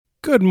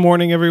Good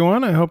morning,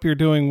 everyone. I hope you're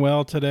doing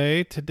well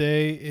today.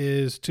 Today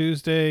is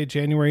Tuesday,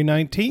 January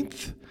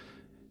 19th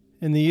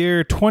in the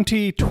year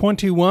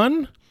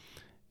 2021,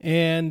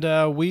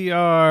 and we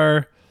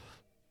are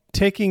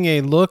taking a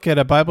look at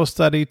a Bible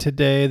study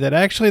today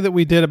that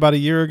we did about a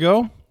year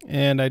ago,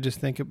 and I just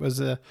think it's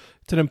an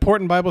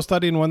important Bible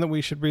study and one that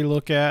we should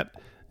relook at.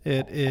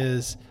 It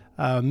is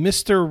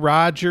Mr.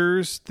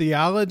 Rogers'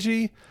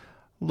 Theology,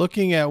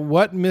 looking at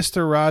what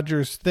Mr.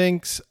 Rogers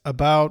thinks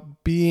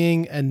about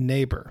being a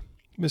neighbor.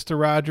 Mr.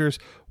 Rogers,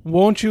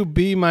 won't you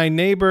be my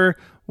neighbor?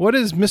 What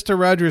does Mr.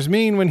 Rogers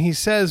mean when he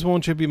says,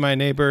 won't you be my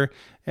neighbor?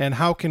 And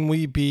how can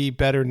we be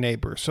better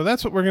neighbors? So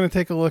that's what we're going to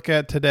take a look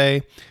at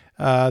today.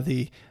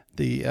 The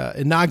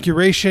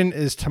inauguration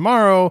is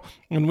tomorrow,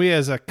 and we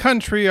as a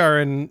country are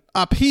in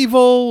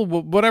upheaval,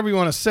 whatever you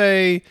want to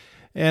say.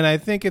 And I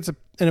think it's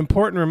an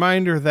important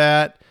reminder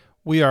that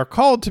we are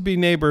called to be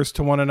neighbors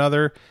to one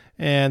another.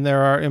 And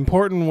there are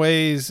important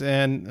ways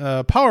and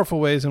powerful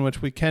ways in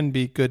which we can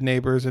be good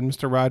neighbors. And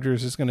Mr.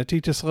 Rogers is going to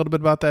teach us a little bit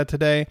about that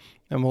today.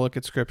 And we'll look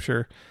at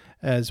Scripture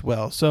as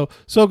well. So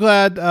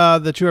glad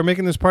that you are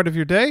making this part of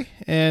your day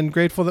and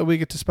grateful that we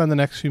get to spend the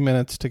next few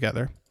minutes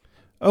together.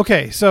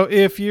 Okay, so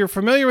if you're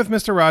familiar with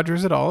Mr.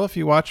 Rogers at all, if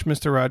you watch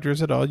Mr.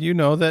 Rogers at all, you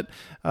know that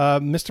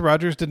Mr.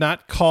 Rogers did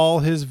not call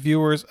his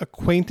viewers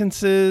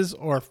acquaintances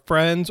or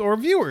friends or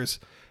viewers.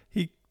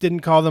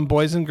 Didn't call them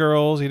boys and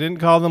girls. He didn't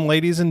call them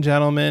ladies and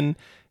gentlemen.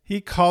 He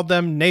called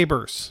them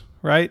neighbors,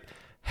 right?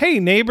 Hey,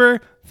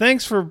 neighbor,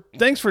 thanks for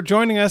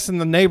joining us in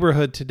the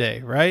neighborhood today,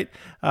 right?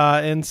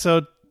 And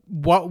so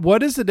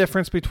what is the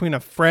difference between a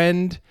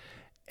friend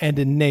and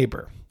a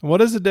neighbor? What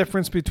is the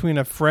difference between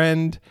a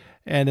friend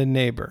and a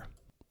neighbor?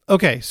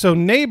 Okay, so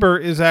neighbor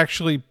is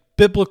actually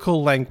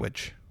biblical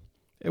language,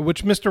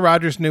 which Mr.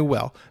 Rogers knew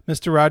well.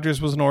 Mr.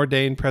 Rogers was an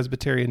ordained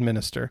Presbyterian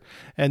minister.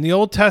 And the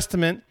Old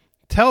Testament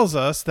tells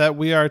us that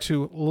we are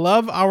to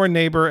love our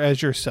neighbor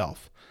as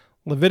yourself.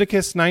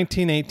 Leviticus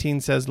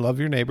 19:18 says,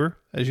 love your neighbor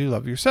as you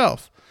love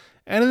yourself.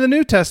 And in the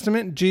New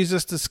Testament,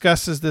 Jesus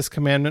discusses this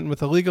commandment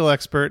with a legal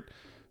expert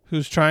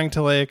who's trying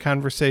to lay a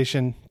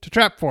conversation to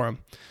trap for him.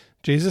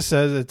 Jesus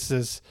says, it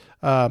says,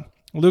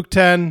 Luke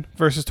 10,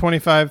 verses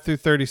 25 through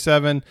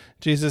 37,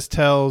 Jesus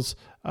tells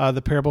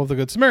the parable of the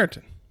Good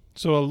Samaritan.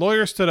 So a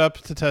lawyer stood up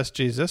to test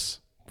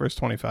Jesus, verse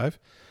 25.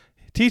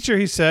 Teacher,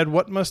 he said,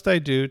 what must I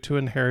do to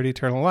inherit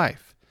eternal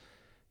life?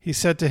 He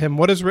said to him,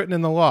 what is written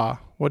in the law?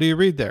 What do you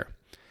read there?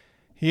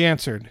 He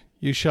answered,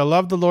 you shall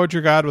love the Lord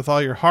your God with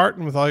all your heart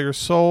and with all your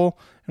soul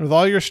and with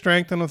all your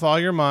strength and with all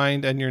your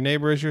mind, and your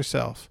neighbor as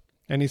yourself.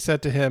 And he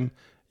said to him,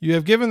 you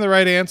have given the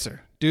right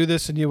answer. Do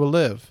this and you will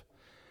live.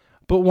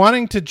 But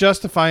wanting to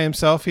justify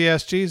himself, he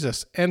asked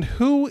Jesus, and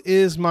who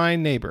is my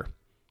neighbor?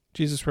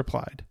 Jesus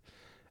replied,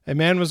 a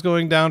man was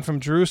going down from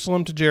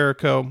Jerusalem to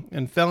Jericho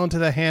and fell into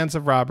the hands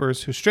of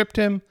robbers who stripped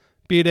him,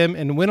 beat him,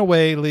 and went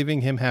away,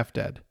 leaving him half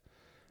dead.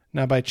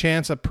 Now by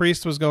chance a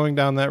priest was going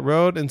down that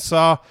road and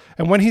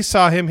when he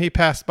saw him, he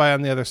passed by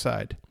on the other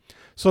side.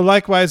 So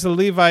likewise the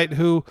Levite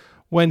who,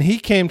 when he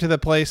came to the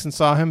place and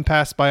saw him,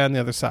 passed by on the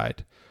other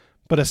side.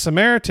 But a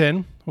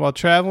Samaritan, while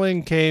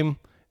traveling, came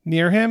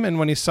near him, and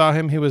when he saw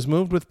him, he was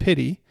moved with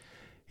pity.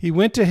 He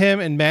went to him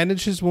and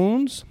bandaged his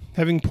wounds,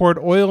 having poured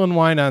oil and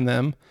wine on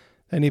them.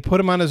 Then he put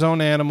him on his own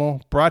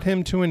animal, brought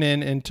him to an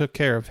inn, and took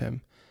care of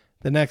him.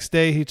 The next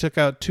day he took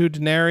out 2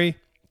 denarii,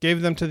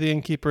 gave them to the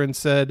innkeeper, and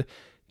said,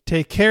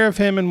 take care of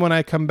him, and when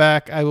I come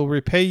back, I will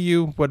repay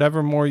you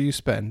whatever more you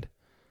spend.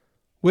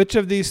 Which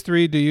of these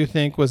 3 do you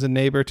think was a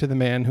neighbor to the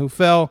man who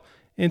fell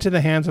into the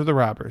hands of the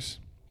robbers?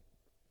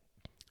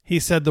 He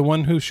said, the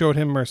one who showed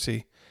him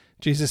mercy.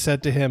 Jesus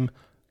said to him,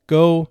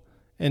 go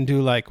and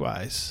do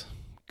likewise.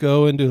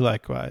 Go and do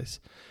likewise.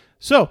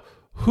 So,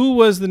 who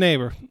was the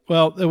neighbor?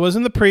 Well, it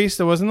wasn't the priest,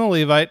 it wasn't the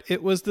Levite,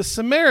 it was the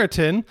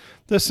Samaritan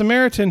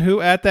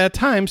who at that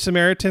time,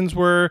 Samaritans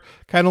were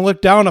kind of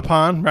looked down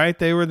upon, right?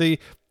 They were the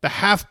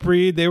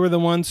half-breed, they were the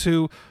ones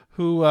who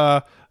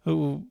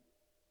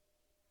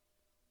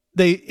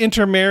they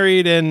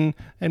intermarried and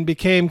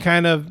became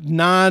kind of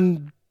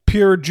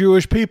non-pure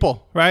Jewish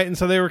people, right? And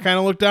so they were kind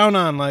of looked down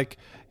on, like,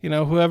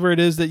 whoever it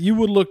is that you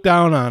would look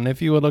down on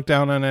if you would look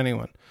down on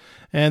anyone.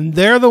 And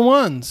they're the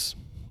ones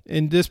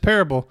in this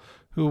parable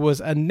who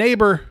was a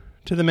neighbor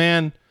to the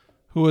man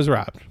who was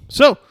robbed.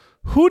 So,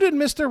 who did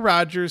Mr.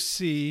 Rogers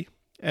see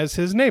as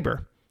his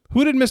neighbor?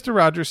 Who did Mr.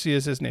 Rogers see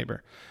as his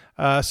neighbor?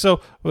 One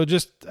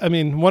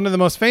of the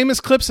most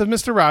famous clips of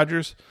Mr.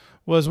 Rogers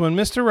was when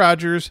Mr.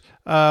 Rogers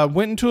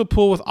went into a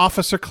pool with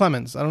Officer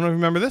Clemmons. I don't know if you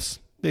remember this.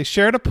 They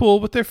shared a pool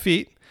with their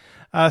feet.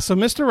 So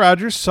Mr.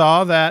 Rogers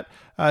saw that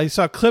he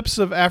saw clips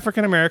of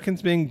African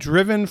Americans being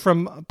driven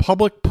from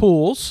public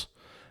pools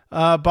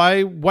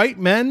by white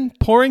men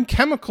pouring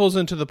chemicals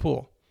into the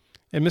pool.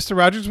 And Mr.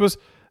 Rogers was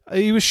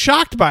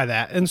shocked by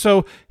that. And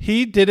so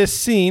he did a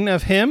scene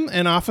of him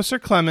and Officer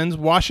Clemmons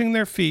washing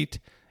their feet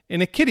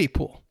in a kiddie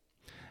pool.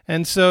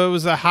 And so it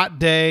was a hot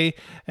day,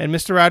 and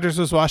Mr. Rogers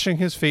was washing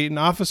his feet, and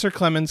Officer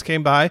Clemmons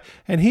came by,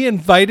 and he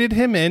invited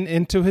him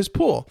into his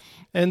pool.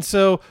 And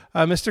so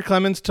Mr.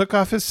 Clemens took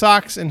off his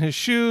socks and his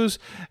shoes,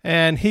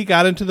 and he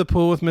got into the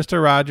pool with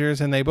Mr.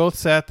 Rogers, and they both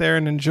sat there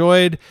and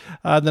enjoyed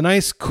the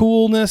nice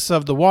coolness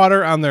of the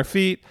water on their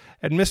feet.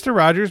 And Mr.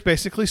 Rogers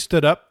basically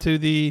stood up to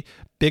the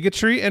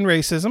bigotry and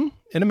racism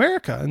in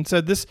America and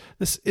said, this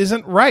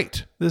isn't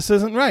right. This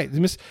isn't right.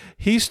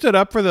 He stood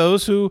up for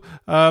those who,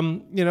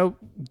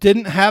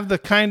 didn't have the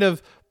kind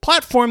of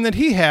platform that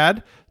he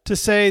had to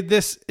say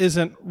this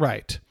isn't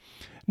right.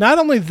 Not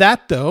only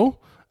that, though,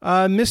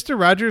 Mr.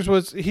 Rogers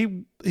was,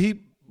 he,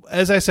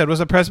 as I said, was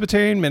a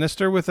Presbyterian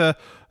minister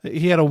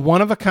he had a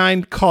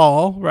one-of-a-kind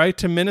call, right,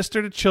 to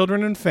minister to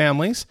children and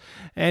families,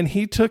 and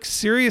he took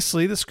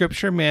seriously the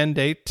scripture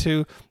mandate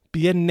to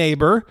be a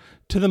neighbor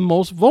to the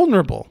most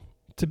vulnerable,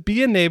 to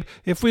be a neighbor.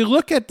 If we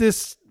look at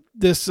this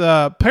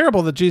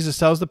parable that Jesus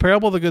tells, the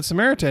parable of the Good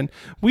Samaritan,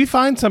 we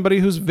find somebody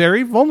who's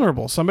very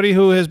vulnerable, somebody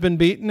who has been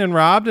beaten and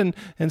robbed, and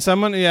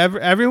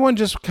everyone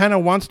just kind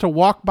of wants to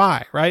walk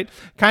by, right?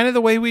 Kind of the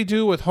way we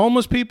do with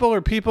homeless people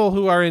or people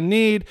who are in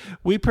need.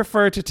 We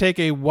prefer to take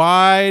a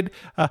wide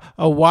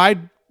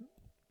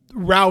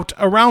route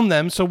around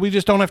them so we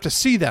just don't have to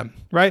see them,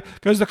 right?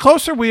 Because the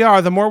closer we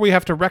are, the more we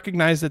have to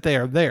recognize that they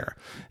are there.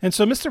 And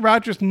so Mr.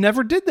 Rogers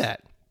never did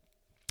that.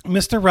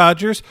 Mr.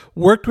 Rogers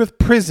worked with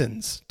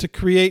prisons to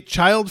create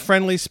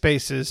child-friendly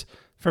spaces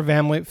for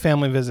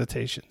family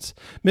visitations.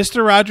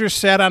 Mr. Rogers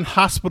sat on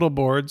hospital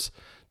boards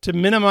to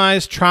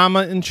minimize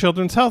trauma in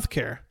children's health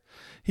care.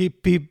 He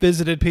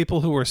visited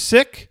people who were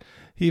sick.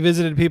 He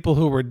visited people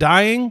who were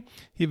dying.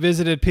 He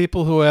visited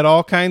people who had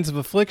all kinds of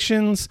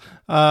afflictions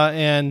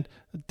and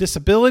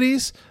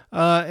disabilities,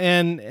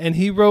 and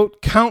he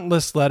wrote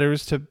countless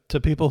letters to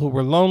people who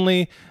were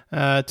lonely,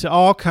 to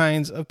all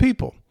kinds of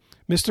people.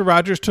 Mr.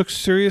 Rogers took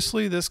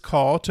seriously this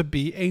call to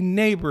be a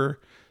neighbor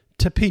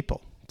to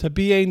people, to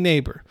be a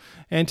neighbor,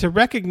 and to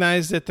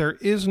recognize that there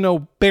is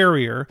no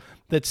barrier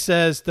that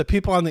says the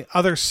people on the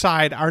other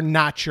side are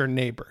not your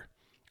neighbor,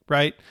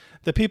 right?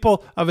 The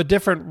people of a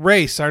different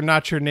race are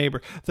not your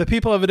neighbor. The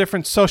people of a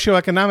different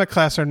socioeconomic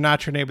class are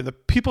not your neighbor. The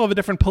people of a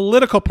different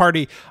political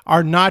party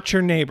are not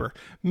your neighbor.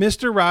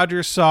 Mr.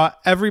 Rogers saw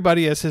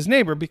everybody as his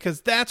neighbor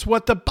because that's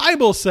what the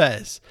Bible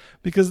says.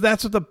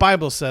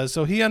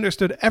 So he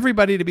understood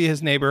everybody to be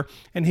his neighbor,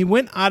 and he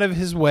went out of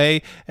his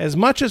way as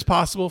much as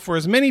possible for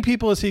as many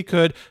people as he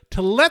could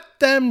to let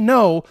them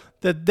know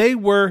that they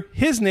were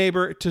his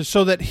neighbor,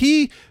 so that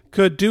he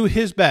could do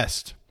his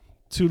best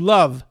to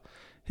love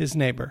his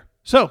neighbor.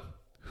 So,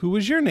 who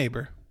is your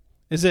neighbor?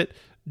 Is it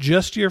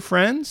just your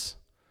friends?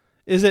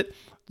 Is it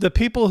the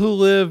people who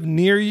live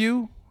near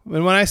you?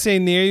 And when I say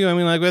near you, I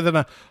mean like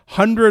within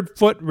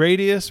 100-foot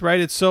radius, right?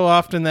 It's so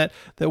often that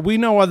we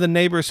know are the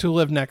neighbors who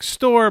live next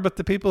door, but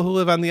the people who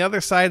live on the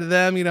other side of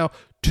them,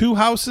 2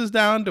 houses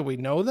down, do we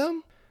know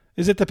them?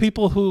 Is it the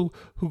people who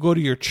go to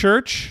your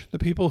church, the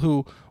people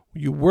who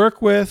you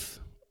work with?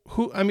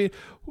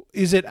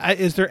 Is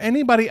there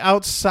anybody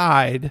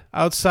outside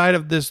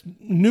of this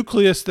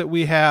nucleus that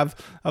we have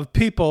of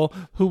people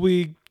who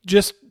we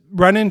just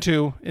run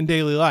into in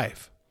daily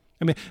life?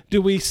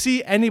 Do we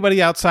see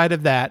anybody outside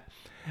of that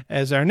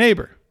as our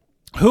neighbor?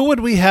 Who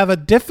would we have a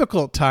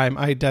difficult time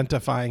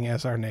identifying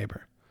as our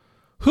neighbor?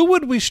 Who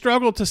would we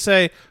struggle to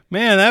say,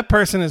 man, that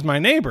person is my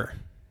neighbor?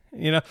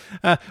 There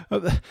are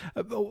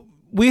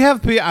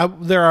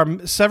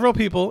several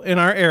people in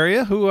our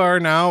area who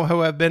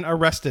have been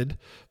arrested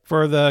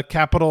for the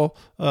Capitol,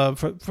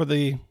 for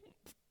the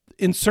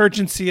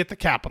insurgency at the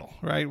Capitol,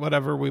 right?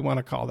 Whatever we want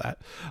to call that.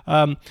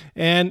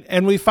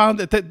 And we found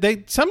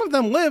that some of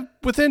them live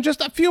within just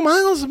a few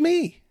miles of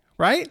me,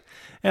 right?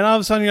 And all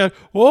of a sudden you're like,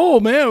 whoa,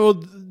 man,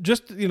 well,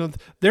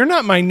 they're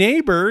not my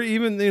neighbor.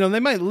 Even, they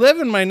might live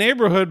in my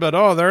neighborhood, but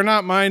they're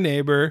not my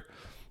neighbor.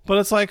 But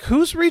it's like,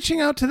 who's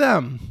reaching out to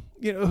them?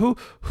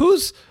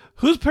 Who's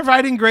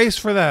providing grace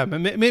for them?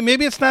 And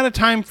maybe it's not a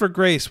time for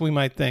grace, we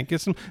might think.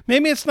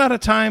 Maybe it's not a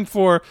time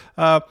for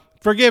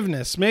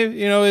forgiveness.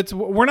 Maybe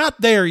we're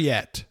not there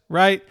yet,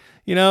 right?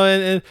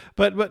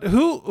 But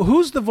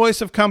who's the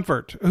voice of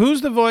comfort? Who's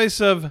the voice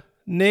of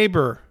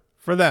neighbor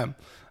for them?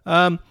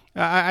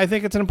 I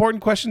think it's an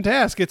important question to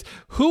ask. It's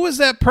who is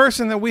that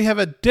person that we have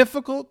a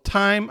difficult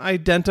time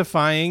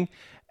identifying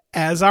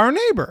as our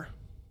neighbor?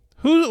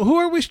 Who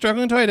are we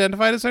struggling to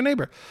identify as our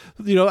neighbor?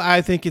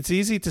 I think it's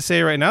easy to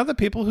say right now the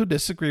people who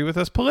disagree with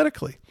us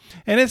politically.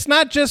 And it's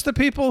not just the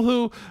people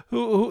who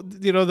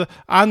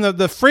on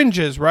the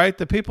fringes, right?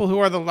 The people who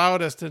are the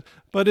loudest,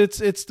 but it's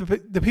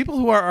the people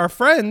who are our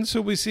friends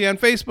who we see on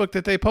Facebook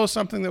that they post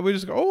something that we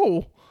just go,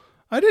 oh,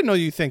 I didn't know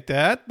you think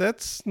that.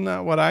 That's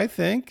not what I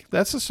think.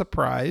 That's a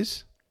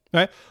surprise,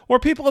 right? Or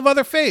people of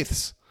other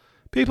faiths.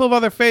 People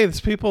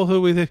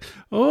who we think,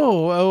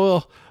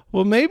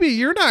 well, maybe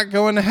you're not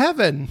going to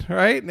heaven,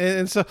 right?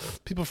 And so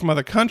people from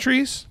other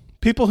countries,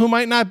 people who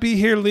might not be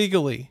here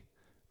legally,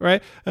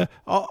 right?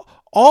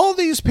 All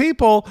these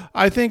people,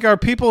 I think, are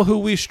people who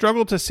we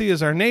struggle to see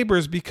as our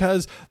neighbors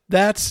because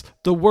that's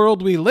the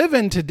world we live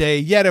in today.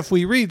 Yet if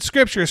we read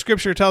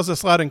Scripture tells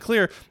us loud and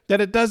clear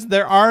that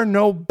there are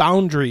no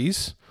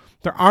boundaries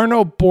There are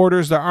no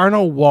borders. There are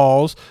no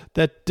walls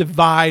that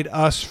divide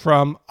us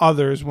from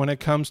others when it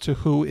comes to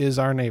who is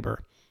our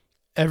neighbor.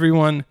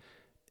 Everyone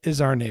is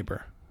our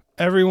neighbor.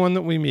 Everyone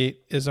that we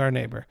meet is our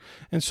neighbor.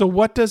 And so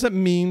what does it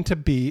mean to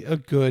be a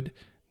good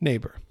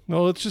neighbor?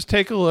 Well, let's just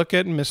take a look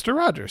at Mr.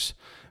 Rogers.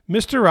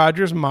 Mr.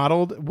 Rogers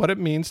modeled what it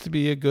means to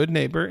be a good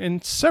neighbor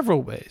in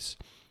several ways.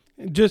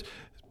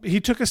 He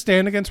took a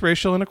stand against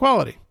racial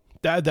inequality.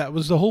 That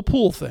was the whole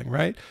pool thing,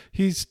 right?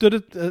 He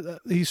stood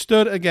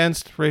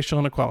against racial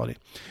inequality.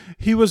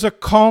 He was a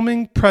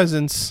calming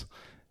presence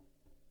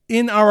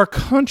in our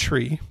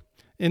country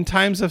in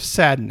times of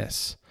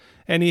sadness,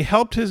 and he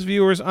helped his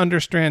viewers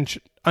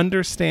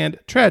understand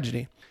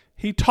tragedy.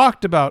 He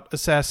talked about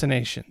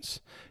assassinations.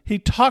 He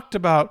talked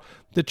about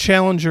the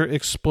Challenger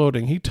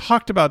exploding. He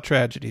talked about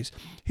tragedies.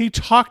 He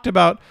talked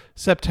about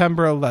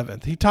September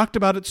 11th. He talked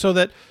about it so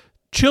that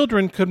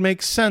children could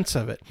make sense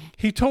of it.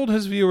 He told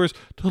his viewers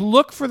to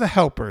look for the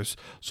helpers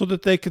so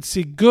that they could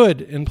see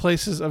good in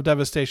places of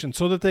devastation,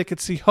 so that they could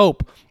see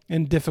hope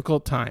in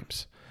difficult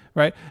times,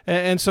 right?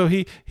 And so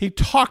he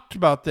talked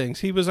about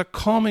things. He was a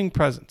calming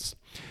presence.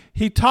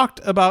 He talked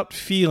about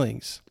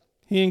feelings.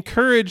 He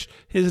encouraged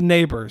his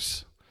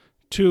neighbors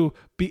to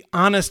be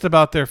honest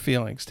about their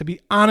feelings, to be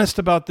honest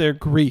about their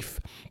grief,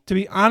 to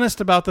be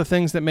honest about the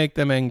things that make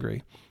them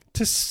angry,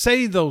 to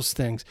say those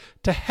things,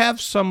 to have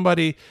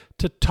somebody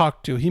to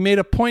talk to. He made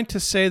a point to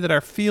say that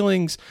our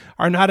feelings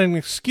are not an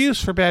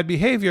excuse for bad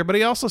behavior, but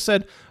he also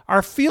said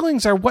our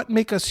feelings are what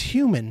make us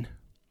human.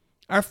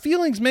 Our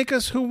feelings make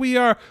us who we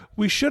are.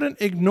 We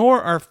shouldn't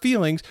ignore our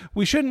feelings.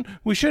 We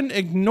shouldn't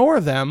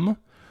ignore them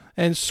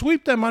and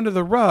sweep them under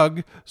the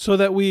rug so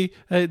that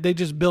they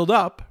just build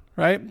up,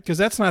 right? Because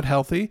that's not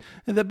healthy.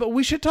 But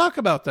we should talk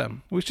about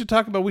them. We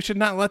should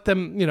not let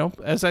them,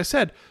 as I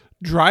said,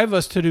 drive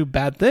us to do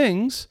bad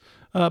things,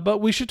 but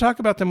we should talk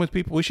about them with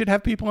people. We should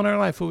have people in our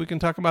life who we can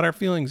talk about our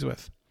feelings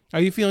with. Are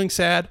you feeling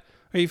sad?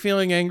 Are you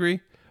feeling angry?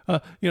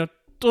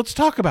 Let's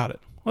talk about it.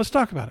 Let's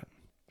talk about it.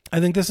 I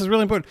think this is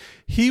really important.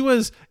 He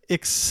was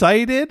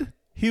excited.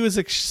 He was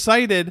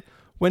excited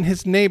when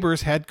his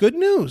neighbors had good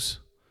news.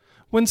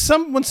 When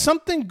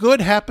something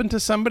good happened to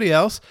somebody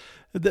else,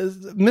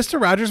 Mr.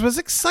 Rogers was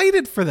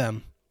excited for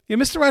them.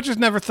 Mr. Rogers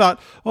never thought,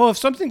 if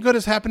something good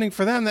is happening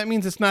for them, that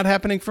means it's not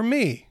happening for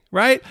me,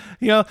 right?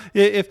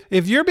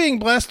 If you're being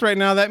blessed right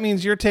now, that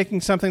means you're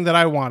taking something that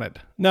I wanted.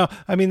 No,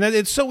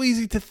 it's so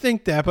easy to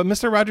think that, but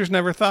Mr. Rogers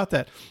never thought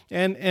that.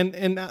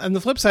 And on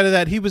the flip side of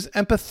that, he was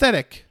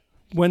empathetic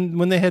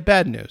when they had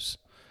bad news.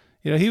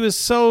 He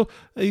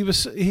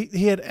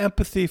had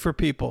empathy for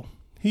people.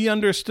 He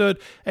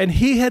understood, and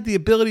he had the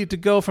ability to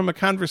go from a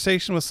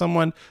conversation with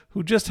someone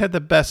who just had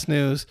the best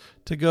news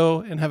to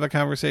go and have a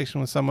conversation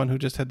with someone who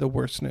just had the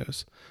worst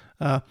news.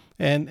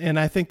 And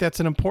I think that's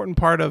an important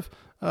part of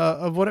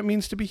what it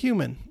means to be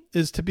human,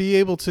 is to be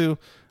able to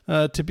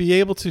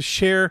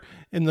share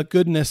in the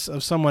goodness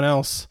of someone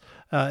else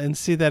and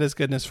see that as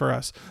goodness for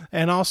us,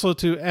 and also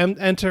to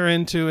enter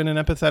into, in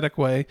an empathetic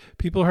way,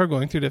 people who are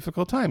going through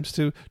difficult times,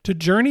 to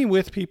journey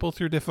with people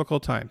through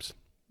difficult times.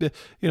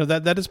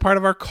 That is part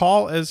of our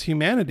call as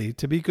humanity.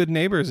 To be good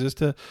neighbors is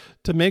to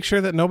make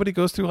sure that nobody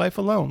goes through life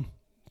alone,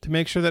 to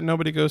make sure that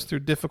nobody goes through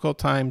difficult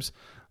times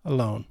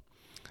alone.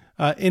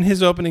 In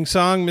his opening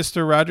song,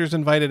 Mr. Rogers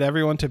invited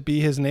everyone to be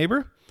his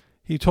neighbor.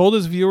 He told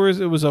his viewers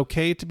it was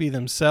okay to be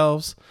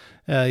themselves.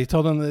 He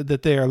told them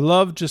that they are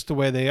loved just the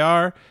way they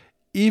are,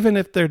 even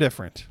if they're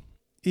different.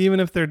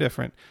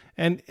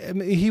 And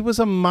he was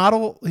a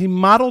model. He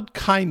modeled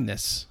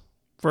kindness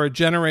for a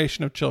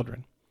generation of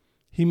children.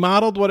 He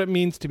modeled what it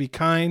means to be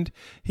kind.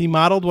 He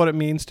modeled what it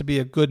means to be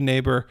a good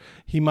neighbor.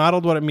 He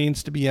modeled what it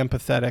means to be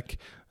empathetic.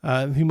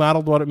 He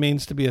modeled what it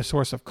means to be a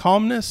source of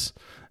calmness,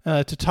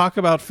 to talk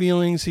about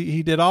feelings.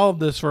 He did all of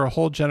this for a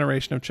whole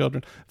generation of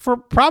children, for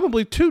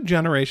probably 2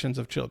 generations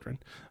of children.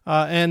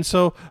 And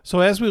so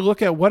as we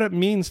look at what it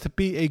means to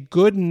be a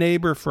good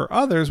neighbor for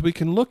others, we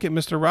can look at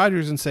Mr.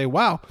 Rogers and say,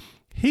 wow,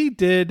 he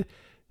did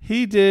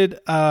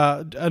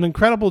an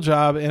incredible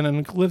job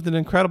and lived an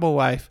incredible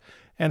life.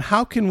 And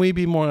how can we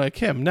be more like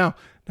him? Now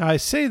I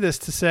say this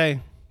to say,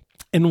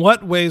 in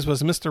what ways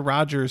was Mr.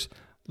 Rogers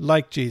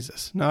like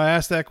Jesus? Now I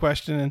asked that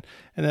question,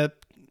 and that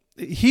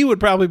he would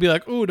probably be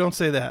like, "Ooh, don't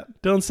say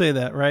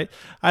that, right?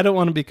 I don't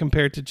want to be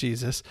compared to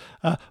Jesus."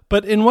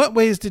 But in what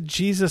ways did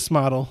Jesus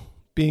model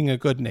being a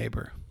good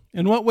neighbor?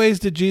 In what ways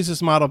did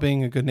Jesus model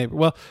being a good neighbor?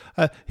 Well,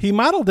 he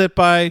modeled it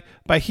by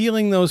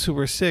healing those who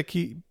were sick.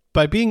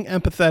 By being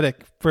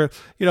empathetic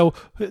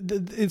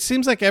it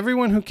seems like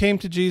everyone who came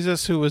to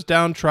Jesus who was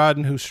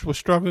downtrodden, who was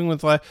struggling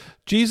with life,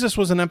 Jesus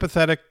was an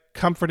empathetic,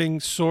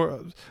 comforting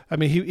sort.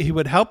 He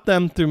would help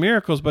them through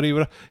miracles, but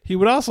he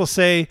would also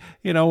say,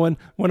 when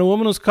a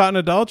woman was caught in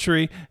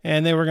adultery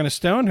and they were going to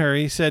stone her,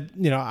 he said,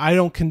 I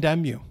don't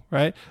condemn you,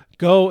 right?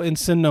 Go and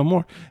sin no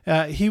more.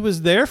 He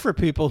was there for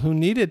people who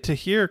needed to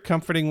hear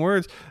comforting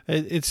words.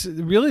 It's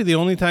really the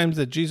only times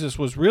that Jesus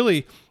was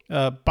really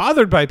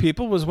bothered by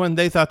people was when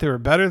they thought they were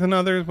better than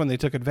others, when they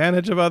took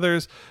advantage of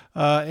others.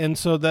 And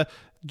so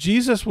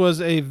Jesus was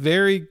a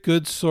very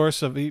good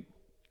source of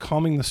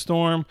calming the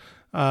storm,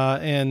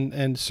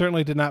 and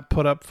certainly did not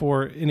put up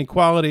for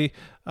inequality.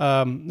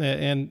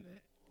 And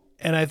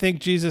I think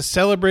Jesus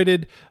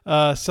celebrated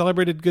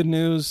good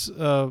news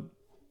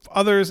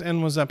others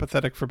and was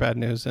empathetic for bad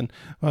news. And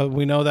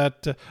we know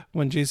that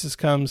when Jesus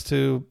comes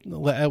to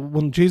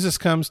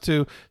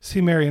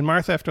see Mary and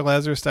Martha after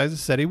Lazarus dies, it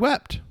said he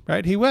wept.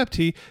 Right? He wept.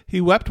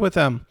 He wept with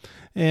them.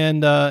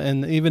 And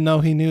even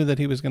though he knew that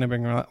he was going to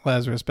bring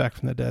Lazarus back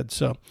from the dead.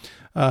 So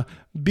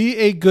be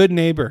a good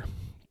neighbor.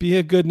 Be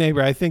a good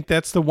neighbor. I think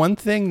that's the one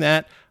thing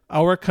that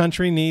our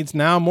country needs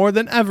now more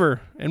than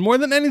ever and more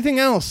than anything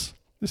else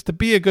is to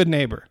be a good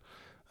neighbor.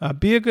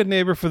 Be a good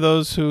neighbor for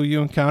those who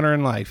you encounter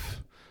in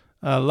life.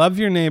 Love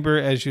your neighbor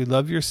as you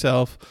love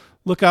yourself.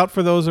 Look out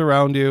for those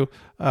around you.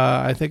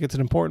 I think it's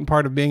an important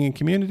part of being in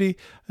community.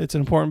 It's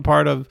an important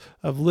part of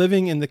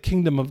living in the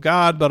kingdom of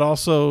God, but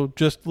also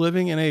just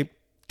living in a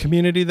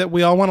community that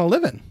we all want to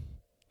live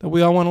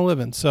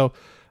in. So,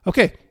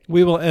 okay,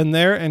 we will end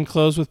there and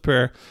close with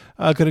prayer.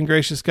 Good and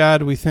gracious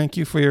God, we thank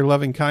you for your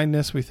loving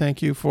kindness. We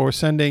thank you for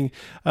sending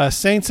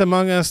saints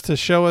among us to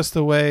show us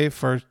the way,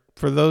 for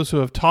those who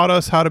have taught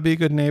us how to be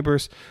good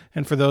neighbors,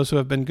 and for those who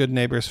have been good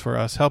neighbors for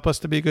us. Help us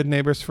to be good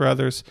neighbors for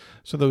others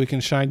so that we can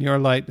shine your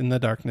light in the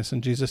darkness.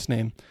 In Jesus'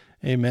 name,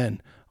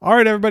 amen. All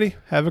right, everybody,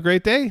 have a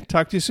great day.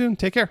 Talk to you soon.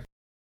 Take care.